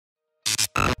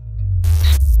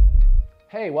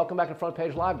Hey, welcome back to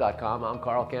FrontPageLive.com. I'm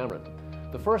Carl Cameron.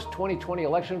 The first 2020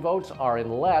 election votes are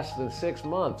in less than 6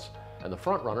 months, and the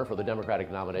frontrunner for the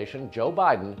Democratic nomination, Joe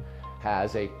Biden,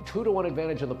 has a 2-to-1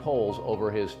 advantage in the polls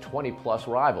over his 20-plus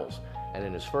rivals. And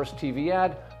in his first TV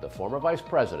ad, the former vice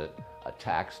president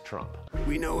attacks Trump.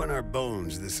 We know in our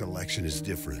bones this election is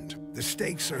different. The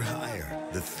stakes are higher,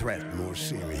 the threat more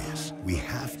serious. We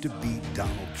have to beat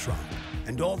Donald Trump.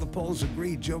 And all the polls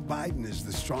agree Joe Biden is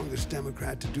the strongest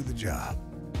Democrat to do the job.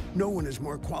 No one is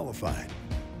more qualified.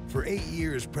 For 8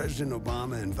 years, President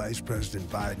Obama and Vice President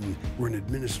Biden were an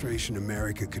administration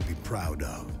America could be proud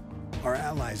of. Our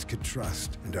allies could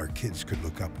trust, and our kids could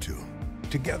look up to.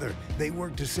 Together, they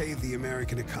worked to save the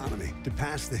American economy, to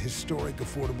pass the historic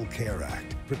Affordable Care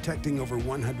Act, protecting over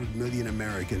 100 million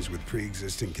Americans with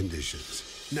pre-existing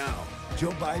conditions. Now, Joe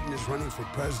Biden is running for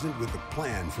president with a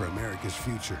plan for America's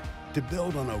future. To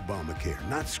build on Obamacare,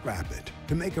 not scrap it.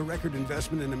 To make a record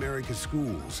investment in America's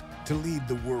schools. To lead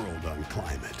the world on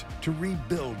climate. To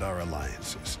rebuild our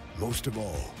alliances. Most of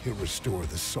all, he'll restore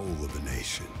the soul of the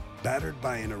nation. Battered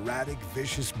by an erratic,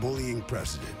 vicious, bullying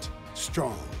president.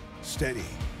 Strong, steady,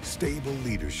 stable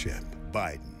leadership.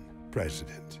 Biden,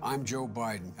 president. I'm Joe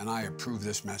Biden, and I approve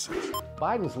this message.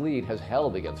 Biden's lead has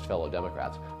held against fellow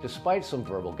Democrats, despite some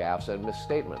verbal gaffes and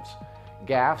misstatements.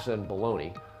 Gaffes and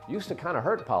baloney used to kind of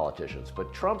hurt politicians,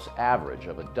 but Trump's average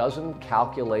of a dozen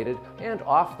calculated and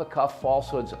off-the-cuff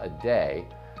falsehoods a day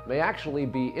may actually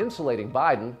be insulating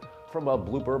Biden from a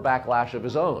blooper backlash of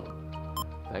his own.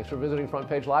 Thanks for visiting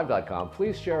FrontPageLive.com.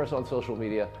 Please share us on social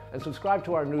media and subscribe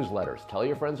to our newsletters. Tell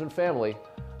your friends and family.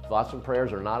 Thoughts and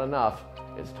prayers are not enough.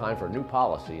 It's time for new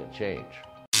policy and change.